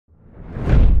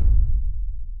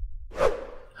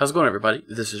How's it going, everybody?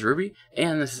 This is Ruby,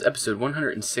 and this is episode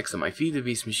 106 of my Feed the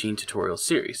Beast Machine tutorial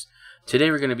series. Today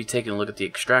we're going to be taking a look at the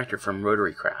Extractor from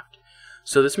RotaryCraft.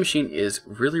 So this machine is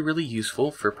really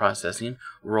useful for processing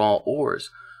raw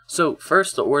ores. So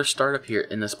first, the ores start up here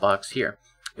in this box here.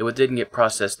 It would then get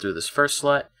processed through this first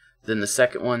slot, then the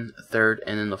second one, third,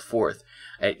 and then the fourth.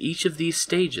 At each of these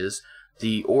stages,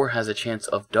 the ore has a chance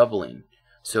of doubling.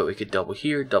 So it could double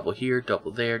here, double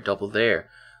there, double there.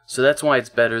 So that's why it's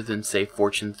better than, say,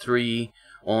 Fortune 3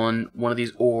 on one of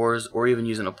these ores, or even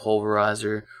using a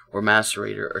pulverizer or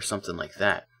macerator or something like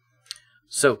that.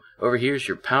 So over here is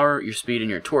your power, your speed, and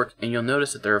your torque, and you'll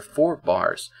notice that there are 4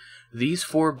 bars. These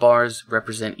 4 bars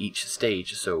represent each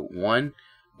stage. So 1,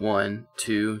 1,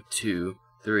 2, 2,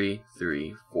 3,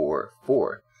 3, 4,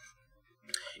 4.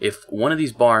 If one of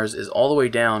these bars is all the way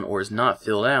down or is not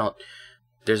filled out,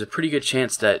 there's a pretty good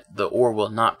chance that the ore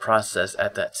will not process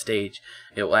at that stage.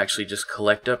 It will actually just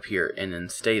collect up here and then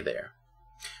stay there.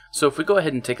 So if we go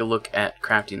ahead and take a look at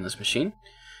crafting this machine,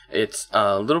 it's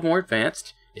a little more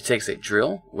advanced. It takes a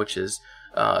drill, which is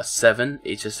 7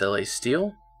 HSLA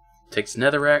steel. It takes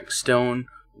netherrack, stone,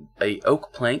 a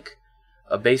oak plank,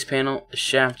 a base panel, a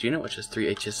shaft unit, which is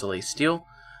 3 HSLA steel,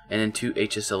 and then 2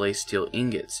 HSLA steel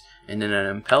ingots, and then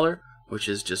an impeller, which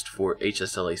is just 4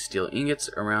 HSLA steel ingots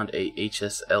around a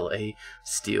HSLA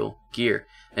steel gear.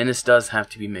 And this does have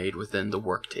to be made within the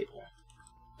work table.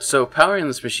 So powering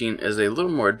this machine is a little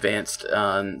more advanced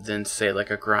than, say, like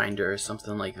a grinder or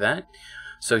something like that.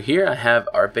 So here I have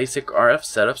our basic RF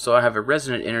setup. So I have a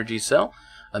resonant energy cell,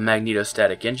 a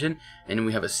magnetostatic engine, and then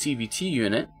we have a CVT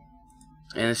unit.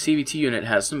 And the CVT unit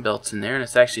has some belts in there, and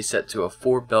it's actually set to a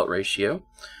 4 belt ratio.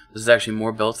 This is actually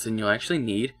more belts than you'll actually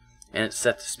need. And it's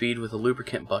set to speed with a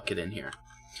lubricant bucket in here.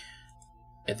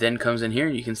 It then comes in here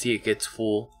and you can see it gets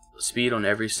full speed on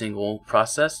every single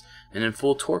process and then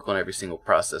full torque on every single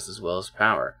process as well as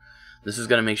power. This is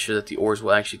going to make sure that the ores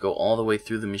will actually go all the way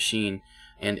through the machine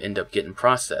and end up getting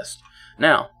processed.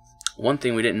 Now, one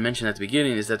thing we didn't mention at the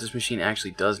beginning is that this machine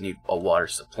actually does need a water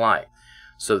supply.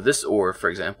 So this ore, for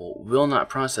example, will not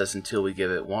process until we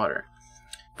give it water.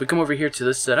 If we come over here to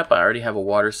this setup, I already have a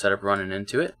water setup running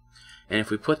into it. And if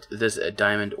we put this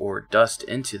diamond ore dust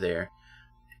into there,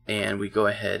 and we go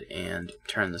ahead and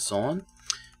turn this on,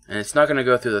 and it's not going to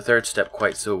go through the third step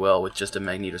quite so well with just a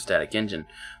magnetostatic engine,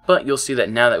 but you'll see that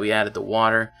now that we added the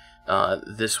water,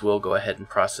 this will go ahead and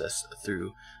process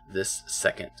through this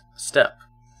second step.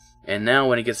 And now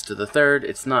when it gets to the third,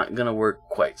 it's not going to work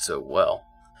quite so well.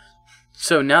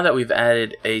 So now that we've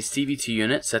added a CVT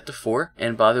unit set to 4,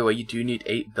 and by the way, you do need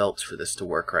 8 belts for this to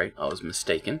work right. I was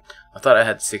mistaken. I thought I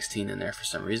had 16 in there for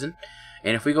some reason.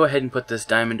 And if we go ahead and put this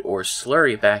diamond ore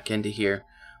slurry back into here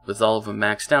with all of them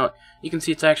maxed out, you can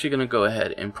see it's actually going to go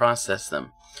ahead and process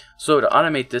them. So to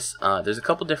automate this, there's a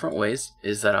couple different ways.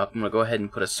 Is that I'm going to go ahead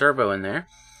and put a servo in there,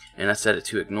 and I set it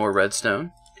to ignore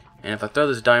redstone. And if I throw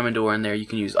this diamond ore in there, you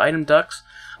can use item ducts.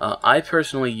 I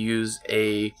personally use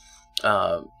a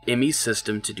ME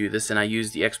system to do this, and I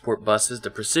use the export buses, the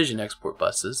precision export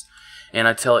buses, and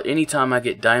I tell it anytime I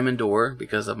get diamond ore,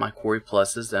 because of my quarry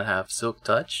pluses that have silk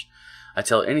touch, I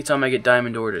tell it anytime I get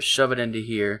diamond ore to shove it into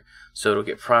here so it'll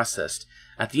get processed.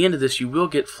 At the end of this you will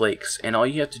get flakes, and all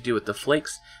you have to do with the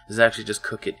flakes is actually just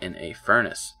cook it in a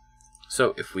furnace.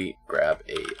 So if we grab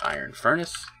a iron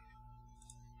furnace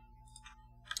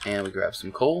and we grab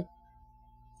some coal,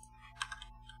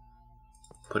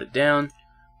 put it down,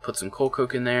 put some coal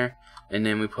coke in there, and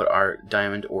then we put our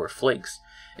diamond ore flakes.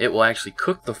 It will actually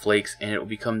cook the flakes and it will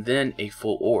become then a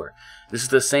full ore. This is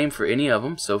the same for any of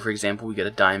them. So for example, we get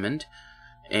a diamond,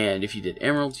 and if you did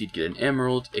emeralds, you'd get an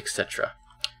emerald, etc.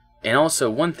 And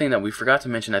also, one thing that we forgot to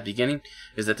mention at the beginning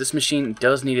is that this machine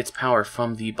does need its power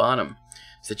from the bottom.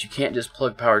 So that you can't just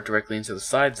plug power directly into the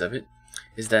sides of it,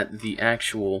 is that the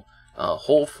actual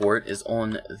hole for it is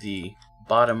on the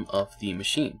bottom of the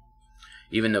machine.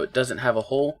 Even though it doesn't have a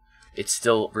hole, it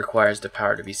still requires the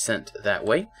power to be sent that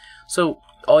way. So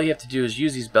all you have to do is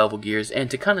use these bevel gears, and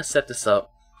to kind of set this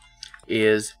up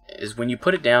is when you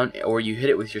put it down or you hit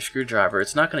it with your screwdriver,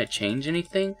 it's not going to change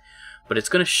anything, but it's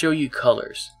going to show you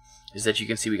colors. Is that you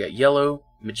can see we got yellow,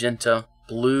 magenta,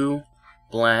 blue,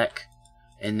 black,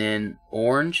 and then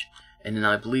orange, and then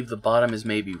I believe the bottom is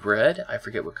maybe red. I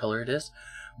forget what color it is.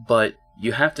 But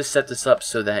you have to set this up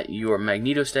so that your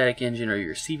magnetostatic engine or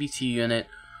your CVT unit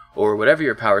or whatever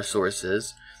your power source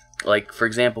is, like for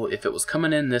example, if it was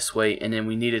coming in this way and then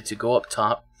we needed to go up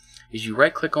top, is you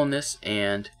right click on this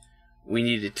and we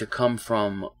needed to come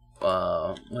from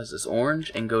what is this,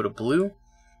 orange, and go to blue.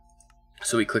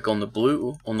 So we click on the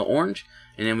blue, on the orange,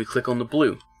 and then we click on the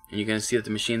blue, and you're going to see that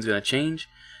the machine's going to change,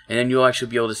 and then you'll actually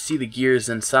be able to see the gears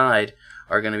inside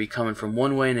are going to be coming from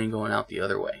one way and then going out the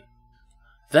other way.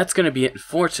 That's going to be it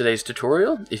for today's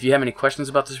tutorial. If you have any questions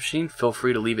about this machine, feel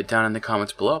free to leave it down in the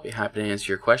comments below. I'll be happy to answer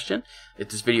your question. If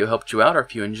this video helped you out, or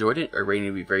if you enjoyed it, a rating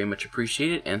would be very much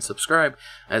appreciated, and subscribe.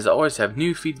 As I always have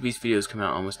new Feed the Beast videos coming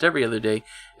out almost every other day,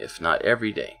 if not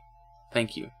every day.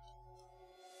 Thank you.